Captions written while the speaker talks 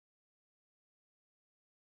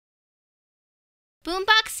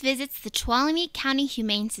Boombox visits the Tuolumne County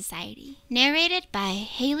Humane Society, narrated by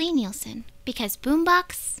Haley Nielsen, because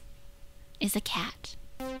Boombox is a cat.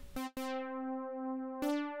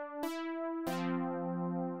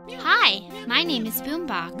 Hi, my name is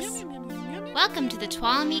Boombox. Welcome to the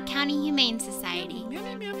Tuolumne County Humane Society.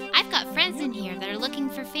 I've got friends in here that are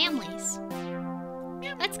looking for families.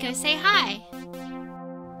 Let's go say hi.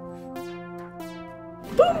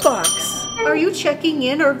 Boombox, are you checking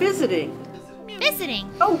in or visiting? Visiting.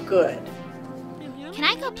 Oh, good. Can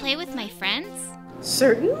I go play with my friends?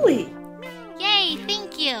 Certainly. Yay,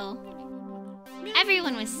 thank you.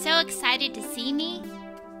 Everyone was so excited to see me.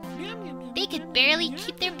 They could barely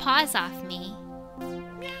keep their paws off me.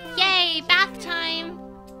 Yay, bath time.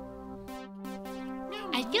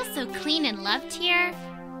 I feel so clean and loved here.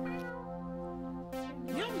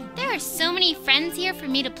 There are so many friends here for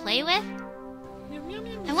me to play with.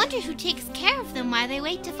 I wonder who takes care of them while they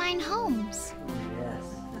wait to find homes.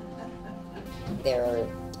 They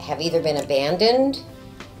have either been abandoned,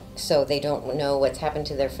 so they don't know what's happened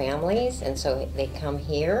to their families, and so they come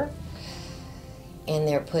here, and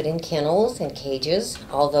they're put in kennels and cages.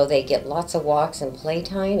 Although they get lots of walks and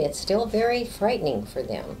playtime, it's still very frightening for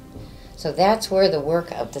them. So that's where the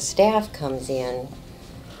work of the staff comes in,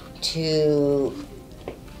 to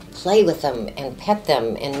play with them and pet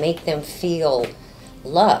them and make them feel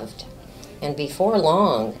loved. And before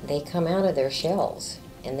long, they come out of their shells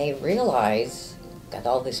and they realize, got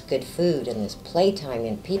all this good food and this playtime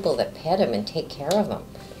and people that pet them and take care of them.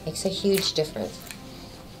 Makes a huge difference.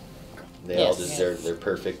 They all deserve their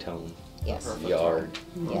perfect home. Yes. Yard.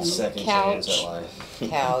 Yes. Second Couch. chance at life.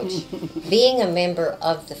 Couch. Being a member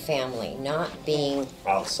of the family, not being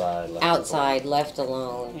outside left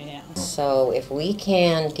alone. Yeah. So if we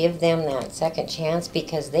can give them that second chance,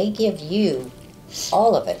 because they give you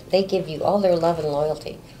all of it. They give you all their love and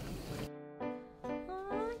loyalty.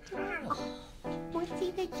 What's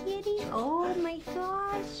he, the kitty? Oh my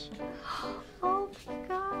gosh. Oh my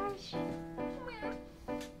gosh.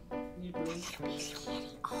 The little baby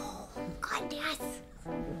kitty. Oh, goodness.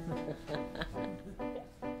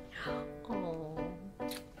 Oh,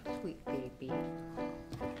 sweet baby.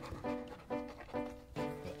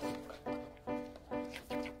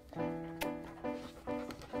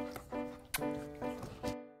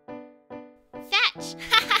 Fetch!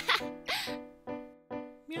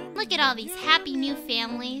 Look at all these happy new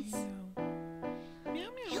families.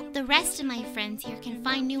 I hope the rest of my friends here can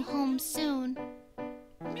find new homes soon.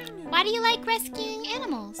 Why do you like rescuing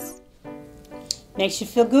animals? Makes you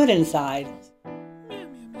feel good inside.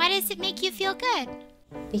 Why does it make you feel good?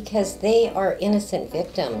 Because they are innocent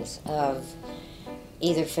victims of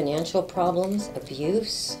either financial problems,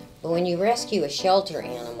 abuse. But when you rescue a shelter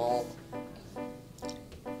animal,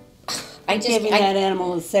 Giving that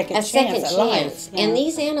animal a second chance at life. Yeah. And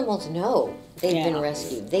these animals know they've been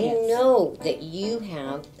rescued. They know that you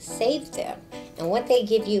have saved them. And what they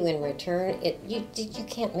give you in return, you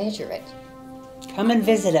can't measure it. Come and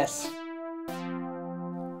visit us.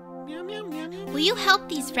 Will you help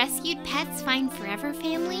these rescued pets find forever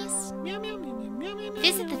families?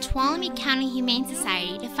 Visit the Tuolumne County Humane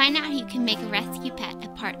Society to find out how you can make a rescue pet a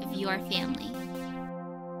part of your family.